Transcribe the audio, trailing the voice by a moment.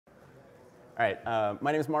All right,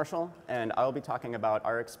 my name is Marshall, and I'll be talking about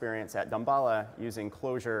our experience at Damballa using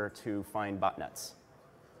Clojure to find botnets.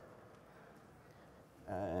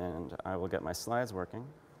 And I will get my slides working.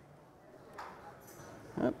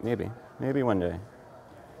 Maybe one day.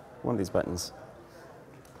 One of these buttons.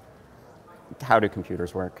 How do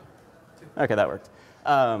computers work? OK, that worked.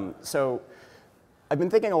 So I've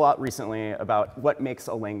been thinking a lot recently about what makes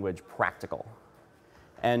a language practical.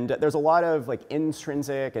 And there's a lot of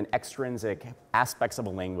intrinsic and extrinsic aspects of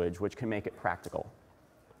a language which can make it practical.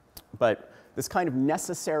 But this kind of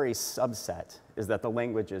necessary subset is that the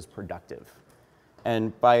language is productive.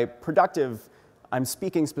 And by productive, I'm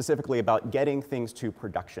speaking specifically about getting things to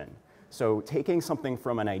production. So taking something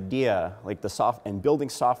from an idea, and building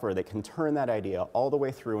software that can turn that idea all the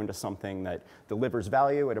way through into something that delivers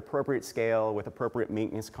value at appropriate scale with appropriate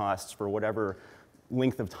maintenance costs for whatever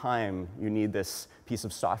length of time you need this piece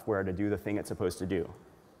of software to do the thing it's supposed to do.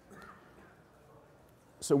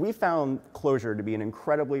 So we found Clojure to be an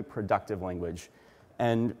incredibly productive language.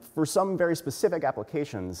 And for some very specific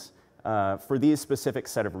applications, for these specific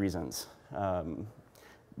set of reasons,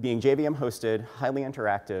 being JVM hosted, highly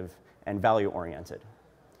interactive, and value-oriented.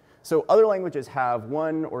 So other languages have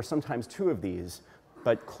one or sometimes two of these,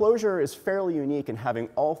 but Clojure is fairly unique in having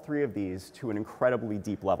all three of these to an incredibly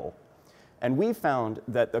deep level. And we found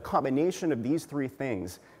that the combination of these three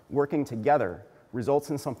things working together results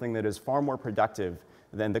in something that is far more productive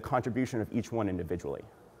than the contribution of each one individually.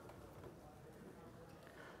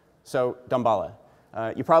 So Damballa.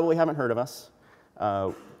 You probably haven't heard of us.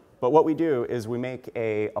 But what we do is we make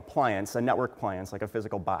an appliance, a network appliance, like a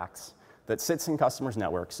physical box, that sits in customers'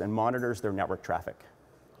 networks and monitors their network traffic.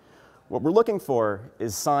 What we're looking for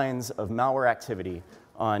is signs of malware activity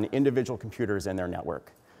on individual computers in their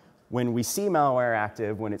network. When we see malware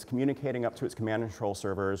active, when it's communicating up to its command and control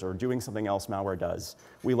servers or doing something else malware does,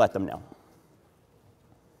 we let them know.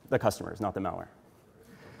 The customers, not the malware.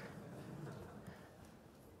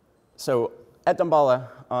 So at Damballa,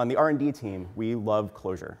 on the R&D team, we love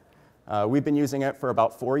Clojure. We've been using it for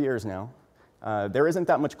about 4 years now. There isn't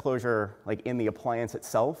that much Clojure in the appliance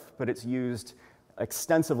itself, but it's used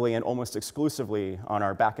extensively and almost exclusively on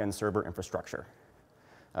our back-end server infrastructure.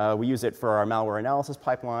 We use it for our malware analysis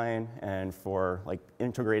pipeline and for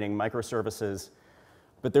integrating microservices.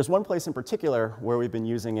 But there's one place in particular where we've been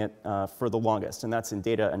using it for the longest, and that's in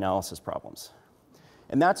data analysis problems.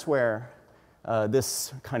 And that's where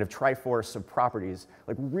this kind of triforce of properties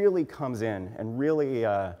really comes in and really,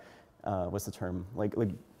 what's the term,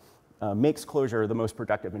 makes Clojure the most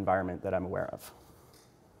productive environment that I'm aware of.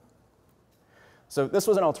 So this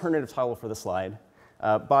was an alternative title for the slide.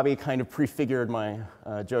 Bobby kind of prefigured my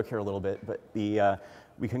joke here a little bit, but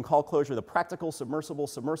we can call Clojure the practical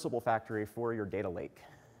submersible factory for your data lake.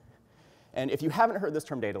 And if you haven't heard this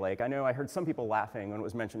term data lake, I know I heard some people laughing when it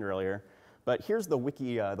was mentioned earlier, but here's the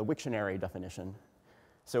Wiktionary definition.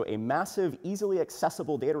 So a massive, easily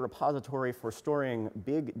accessible data repository for storing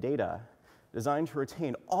big data designed to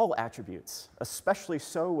retain all attributes, especially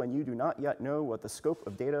so when you do not yet know what the scope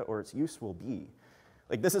of data or its use will be.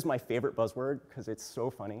 This is my favorite buzzword because it's so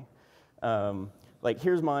funny.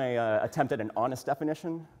 Here's my attempt at an honest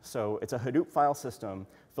definition. So it's a Hadoop file system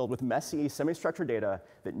filled with messy, semi-structured data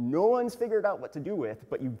that no one's figured out what to do with,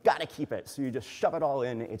 but you've got to keep it. So you just shove it all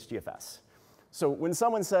in HDFS. So when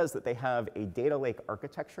someone says that they have a data lake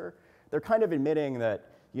architecture, they're kind of admitting that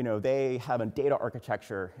they have a data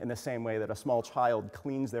architecture in the same way that a small child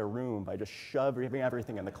cleans their room by just shoving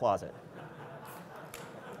everything in the closet.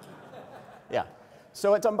 Yeah.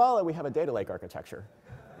 So at Damballa, we have a data lake architecture.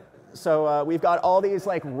 So we've got all these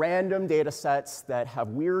random data sets that have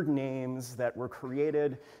weird names that were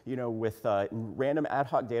created with random ad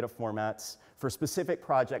hoc data formats for specific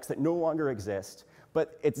projects that no longer exist.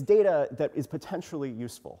 But it's data that is potentially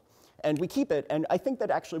useful. And we keep it, and I think that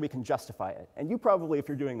actually we can justify it. And you probably, if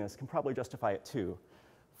you're doing this, can probably justify it too,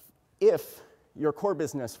 if your core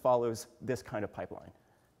business follows this kind of pipeline.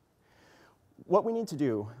 What we need to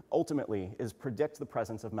do, ultimately, is predict the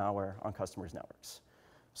presence of malware on customers' networks.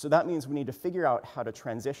 So that means we need to figure out how to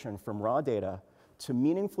transition from raw data to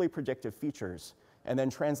meaningfully predictive features, and then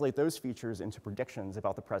translate those features into predictions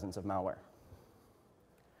about the presence of malware.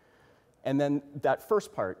 And then that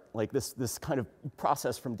first part, this kind of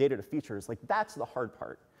process from data to features, that's the hard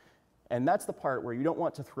part. And that's the part where you don't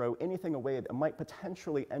want to throw anything away that might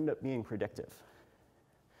potentially end up being predictive.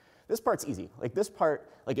 This part's easy. If this part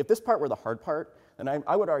were the hard part, then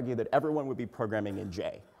I would argue that everyone would be programming in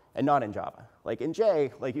J and not in Java. In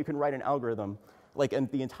J, you can write an algorithm,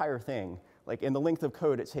 and the entire thing, in the length of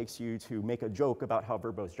code it takes you to make a joke about how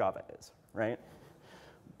verbose Java is, right?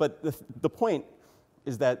 But the point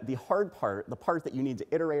is that the hard part, the part that you need to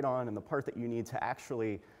iterate on and the part that you need to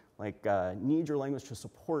actually need your language to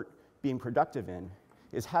support being productive in,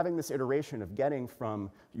 is having this iteration of getting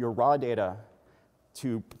from your raw data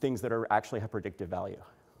to things that actually have predictive value.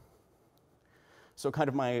 So kind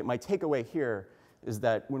of my takeaway here is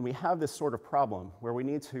that when we have this sort of problem where we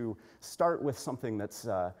need to start with something that's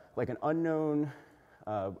like an unknown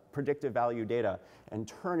predictive value data and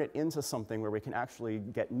turn it into something where we can actually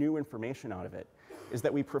get new information out of it, is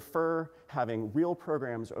that we prefer having real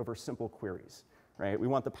programs over simple queries, right? We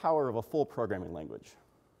want the power of a full programming language,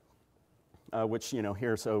 which,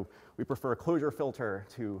 here, so we prefer a Clojure filter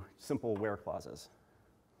to simple where clauses.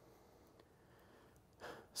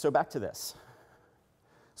 So back to this.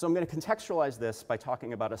 So I'm going to contextualize this by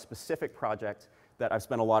talking about a specific project that I've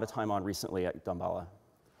spent a lot of time on recently at Damballa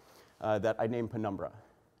that I named Penumbra.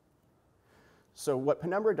 So what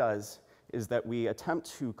Penumbra does is that we attempt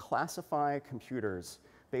to classify computers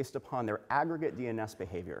based upon their aggregate DNS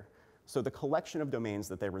behavior, so the collection of domains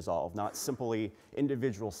that they resolve, not simply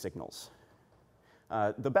individual signals.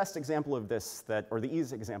 The best example of this, or the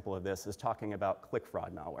easiest example of this, is talking about click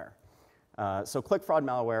fraud malware. So click fraud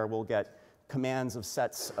malware will get commands of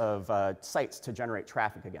sets of sites to generate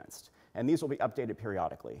traffic against, and these will be updated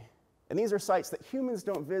periodically. And these are sites that humans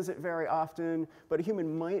don't visit very often, but a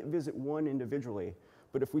human might visit one individually.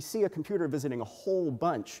 But if we see a computer visiting a whole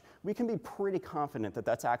bunch, we can be pretty confident that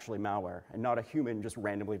that's actually malware and not a human just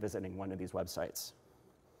randomly visiting one of these websites.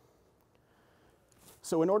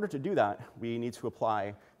 So in order to do that, we need to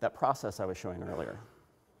apply that process I was showing earlier.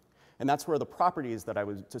 And that's where the properties that I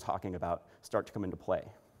was just talking about start to come into play.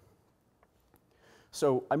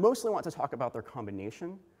 So I mostly want to talk about their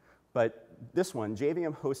combination, but this one,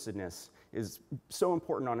 JVM hostedness, is so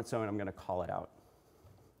important on its own, I'm going to call it out.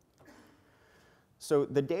 So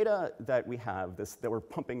the data that we have, that we're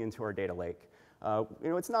pumping into our data lake,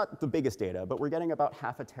 it's not the biggest data, but we're getting about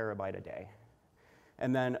 0.5 terabyte a day.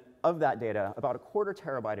 And then of that data, about 1/4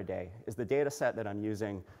 terabyte a day is the data set that I'm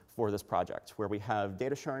using for this project, where we have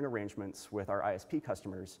data sharing arrangements with our ISP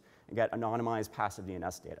customers and get anonymized passive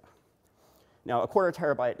DNS data. Now, 1/4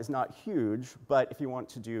 terabyte is not huge, but if you want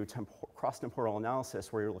to do cross-temporal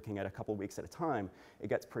analysis where you're looking at a couple weeks at a time, it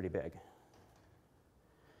gets pretty big.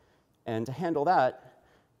 And to handle that,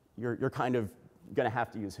 you're kind of going to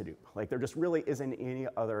have to use Hadoop. Like, there just really isn't any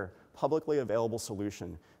other publicly available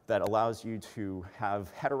solution that allows you to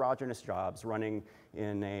have heterogeneous jobs running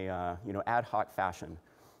in a ad hoc fashion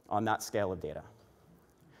on that scale of data.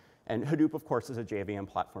 And Hadoop, of course, is a JVM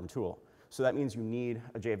platform tool. So that means you need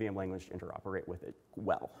a JVM language to interoperate with it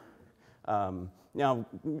well. Now,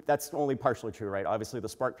 that's only partially true, right? Obviously, the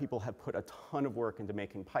Spark people have put a ton of work into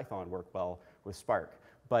making Python work well with Spark,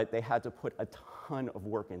 but they had to put a ton of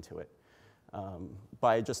work into it.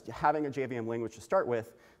 By just having a JVM language to start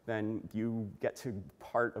with, then you get to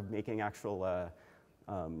part of making actual,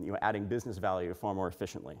 adding business value far more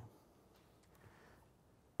efficiently.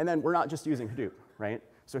 And then we're not just using Hadoop, right?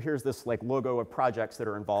 So here's this logo of projects that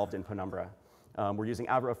are involved in Penumbra. We're using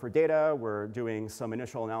Avro for data. We're doing some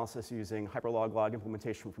initial analysis using hyperlog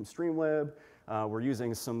implementation from Streamlib. We're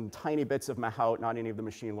using some tiny bits of Mahout, not any of the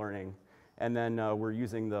machine learning. And then we're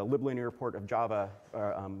using the liblinear port of Java,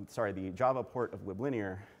 the Java port of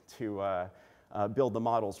liblinear to build the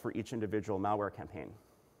models for each individual malware campaign.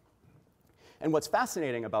 And what's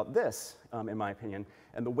fascinating about this, in my opinion,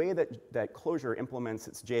 and the way that Clojure implements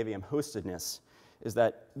its JVM hostedness is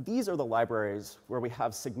that these are the libraries where we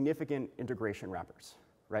have significant integration wrappers,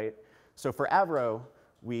 right? So for Avro,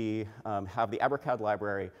 we have the Abracad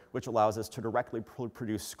library, which allows us to directly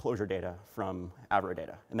produce Clojure data from Avro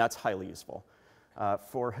data, and that's highly useful.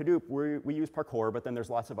 For Hadoop, we use Parkour, but then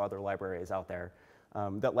there's lots of other libraries out there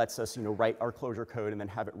that lets us write our Clojure code and then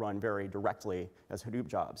have it run very directly as Hadoop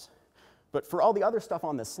jobs. But for all the other stuff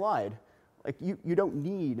on this slide, you don't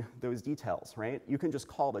need those details, right? You can just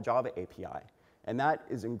call the Java API. And that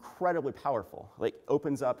is incredibly powerful.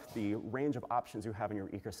 Opens up the range of options you have in your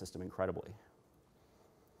ecosystem incredibly.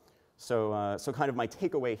 So kind of my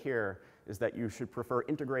takeaway here is that you should prefer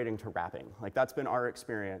integrating to wrapping. That's been our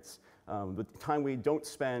experience. The time we don't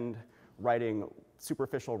spend writing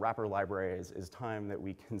superficial wrapper libraries is time that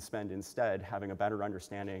we can spend instead having a better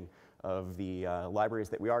understanding of the libraries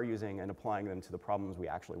that we are using and applying them to the problems we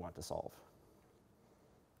actually want to solve.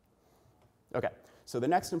 OK, so the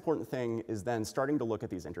next important thing is then starting to look at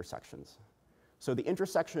these intersections. So the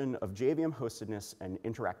intersection of JVM hostedness and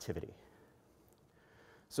interactivity.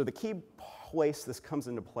 So the key place this comes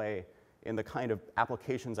into play in the kind of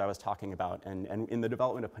applications I was talking about and in the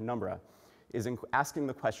development of Penumbra is in asking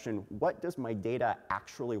the question, what does my data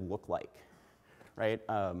actually look like, right?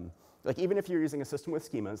 like even if you're using a system with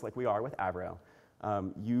schemas, like we are with Avro,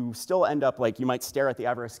 you still end up like, you might stare at the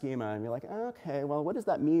Avro schema and be like, okay, well, what does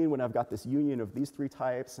that mean when I've got this union of these 3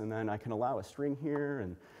 types, and then I can allow a string here,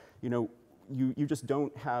 and you just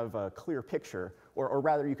don't have a clear picture, or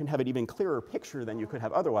rather you can have an even clearer picture than you could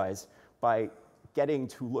have otherwise by getting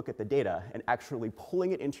to look at the data and actually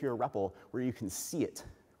pulling it into your REPL where you can see it.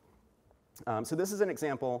 So this is an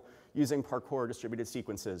example using Parquet distributed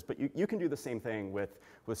sequences, but you can do the same thing with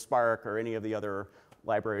Spark or any of the other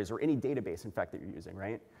libraries or any database, in fact, that you're using,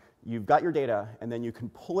 right? You've got your data, and then you can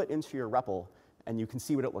pull it into your REPL, and you can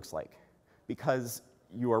see what it looks like. Because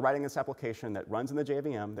you are writing this application that runs in the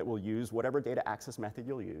JVM that will use whatever data access method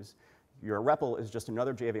you'll use. Your REPL is just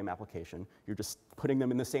another JVM application. You're just putting them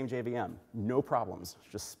in the same JVM. No problems.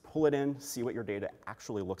 Just pull it in, see what your data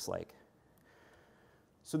actually looks like.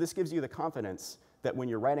 So this gives you the confidence that when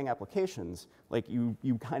you're writing applications, like you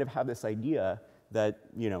kind of have this idea that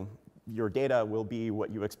your data will be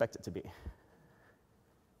what you expect it to be.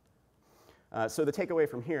 So the takeaway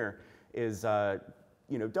from here is try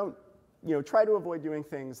to avoid doing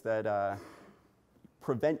things that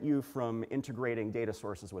prevent you from integrating data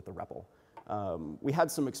sources with the REPL. We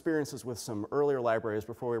had some experiences with some earlier libraries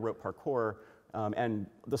before we wrote Parquet, and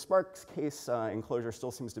the Spark case in Clojure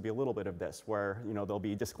still seems to be a little bit of this, where there'll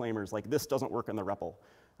be disclaimers like, this doesn't work in the REPL.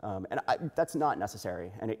 That's not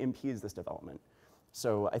necessary, and it impedes this development.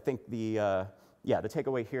 So I think the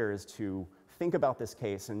takeaway here is to think about this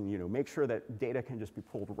case and make sure that data can just be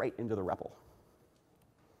pulled right into the REPL.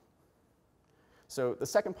 So the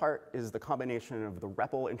second part is the combination of the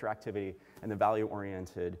REPL interactivity and the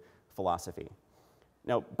value-oriented philosophy.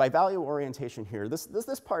 Now, by value orientation here, this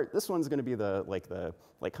one's going to be the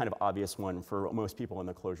kind of obvious one for most people in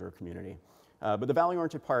the Clojure community. But the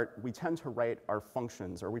value-oriented part, we tend to write our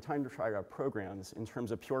functions, or we tend to write our programs in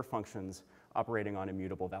terms of pure functions operating on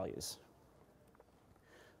immutable values.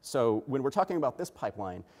 So when we're talking about this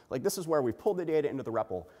pipeline, this is where we pulled the data into the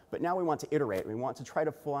REPL, but now we want to iterate. We want to try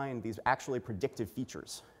to find these actually predictive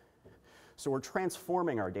features. So we're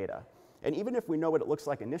transforming our data. And even if we know what it looks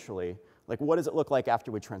like initially, what does it look like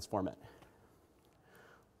after we transform it?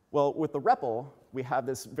 Well, with the REPL, we have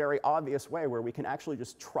this very obvious way where we can actually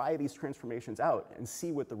just try these transformations out and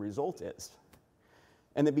see what the result is.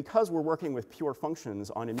 And then because we're working with pure functions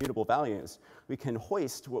on immutable values, we can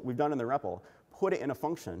hoist what we've done in the REPL, put it in a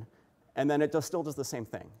function, and then it still does the same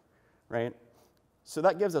thing, right? So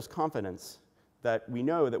that gives us confidence that we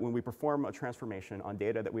know that when we perform a transformation on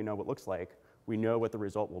data that we know what looks like, we know what the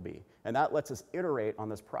result will be. And that lets us iterate on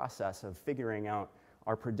this process of figuring out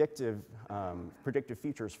our predictive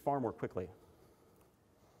features far more quickly.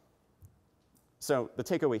 So the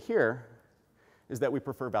takeaway here is that we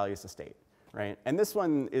prefer values to state, right? And this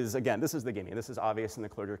one is, again, this is the gimme. This is obvious in the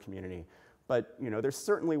Clojure community. But there's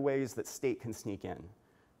certainly ways that state can sneak in.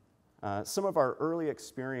 Some of our early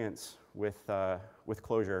experience with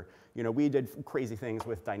Clojure, we did crazy things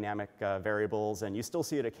with dynamic variables, and you still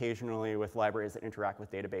see it occasionally with libraries that interact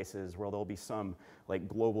with databases where there'll be some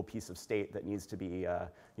global piece of state that needs to be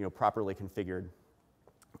properly configured.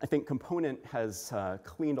 I think Component has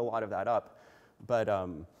cleaned a lot of that up, but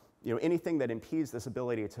anything that impedes this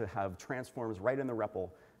ability to have transforms right in the REPL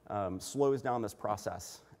slows down this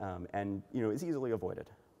process and is easily avoided.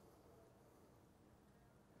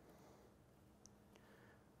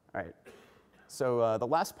 All right, so the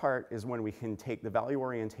last part is when we can take the value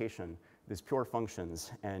orientation, these pure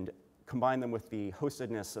functions, and combine them with the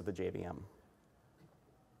hostedness of the JVM.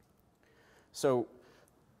 So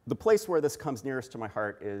the place where this comes nearest to my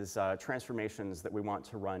heart is transformations that we want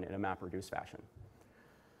to run in a MapReduce fashion.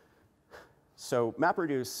 So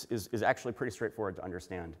MapReduce is actually pretty straightforward to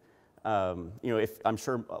understand. I'm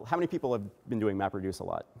sure, how many people have been doing MapReduce a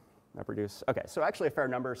lot? MapReduce? OK, so actually a fair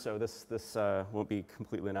number, so this won't be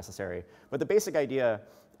completely necessary. But the basic idea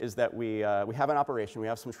is that we have an operation, we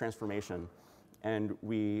have some transformation, and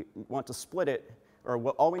we want to split it, or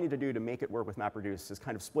all we need to do to make it work with MapReduce is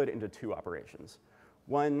kind of split it into 2 operations.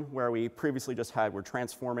 One where we previously just had, we're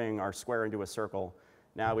transforming our square into a circle.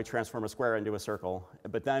 Now we transform a square into a circle.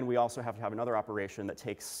 But then we also have to have another operation that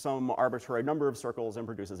takes some arbitrary number of circles and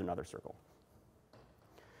produces another circle.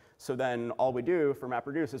 So then all we do for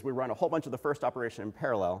MapReduce is we run a whole bunch of the first operation in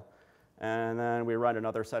parallel, and then we run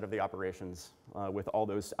another set of the operations with all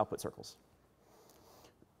those output circles.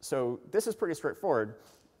 So this is pretty straightforward.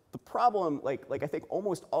 The problem, I think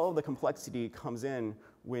almost all of the complexity comes in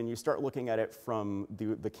when you start looking at it from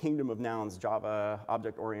the kingdom of nouns Java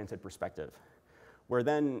object-oriented perspective, where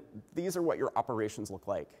then these are what your operations look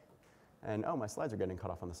like. And oh, my slides are getting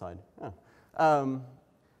cut off on the side. Oh.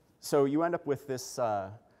 So you end up with this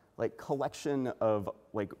like collection of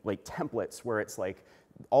like templates where it's like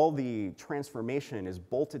all the transformation is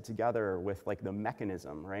bolted together with like the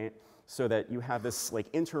mechanism, right? So that you have this like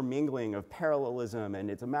intermingling of parallelism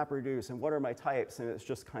and it's a MapReduce and what are my types, and it's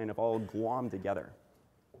just kind of all glommed together.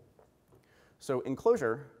 So in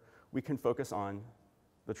Clojure, we can focus on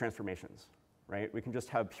the transformations, right? We can just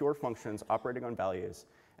have pure functions operating on values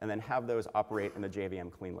and then have those operate in the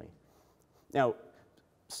JVM cleanly. Now,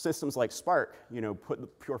 systems like Spark, put the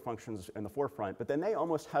pure functions in the forefront, but then they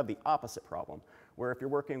almost have the opposite problem, where if you're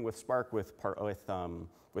working with Spark with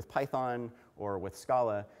Python or with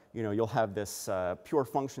Scala, you'll have this pure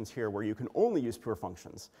functions here where you can only use pure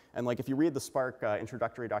functions. And like if you read the Spark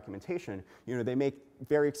introductory documentation, they make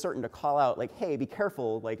very certain to call out like, hey, be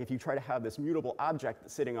careful, like if you try to have this mutable object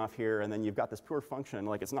that's sitting off here and then you've got this pure function,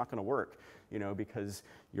 like it's not going to work, because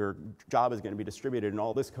your job is going to be distributed and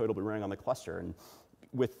all this code will be running on the cluster. And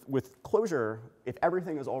with Clojure, if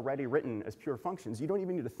everything is already written as pure functions, you don't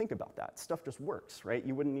even need to think about that. Stuff just works, right?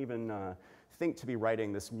 You wouldn't even think to be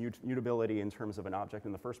writing this mutability in terms of an object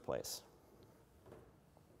in the first place.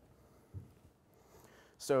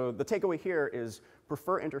 So the takeaway here is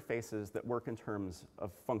prefer interfaces that work in terms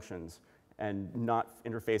of functions and not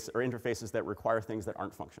interfaces that require things that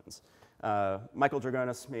aren't functions. Michael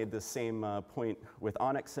Dragonis made the same point with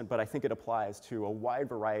Onyx, but I think it applies to a wide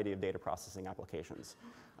variety of data processing applications.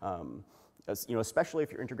 Especially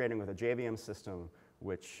if you're integrating with a JVM system,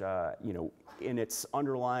 which in its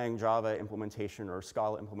underlying Java implementation or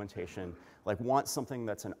Scala implementation, like wants something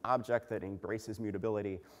that's an object that embraces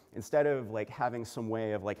mutability, instead of like having some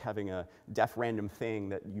way of like having a def random thing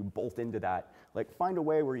that you bolt into that, like find a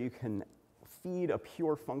way where you can feed a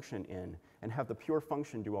pure function in and have the pure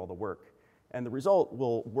function do all the work. And the result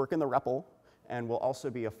will work in the REPL and will also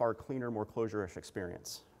be a far cleaner, more Clojure-ish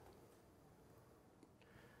experience.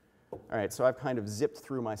 All right, so I've kind of zipped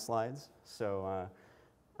through my slides. So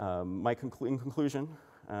in conclusion,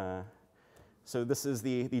 so this is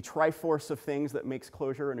the triforce of things that makes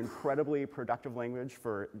Clojure an incredibly productive language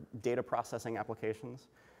for data processing applications.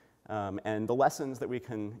 And the lessons that we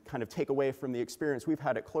can kind of take away from the experience we've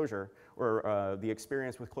had at Clojure, or the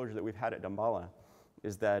experience with Clojure that we've had at Damballa,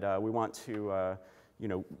 is that we want to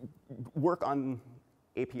work on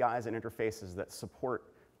APIs and interfaces that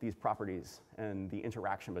support these properties and the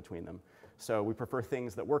interaction between them. So we prefer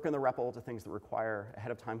things that work in the REPL to things that require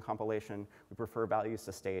ahead-of-time compilation. We prefer values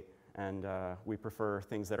to state, and we prefer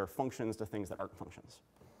things that are functions to things that aren't functions.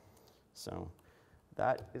 So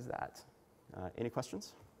that is that. Any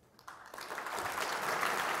questions?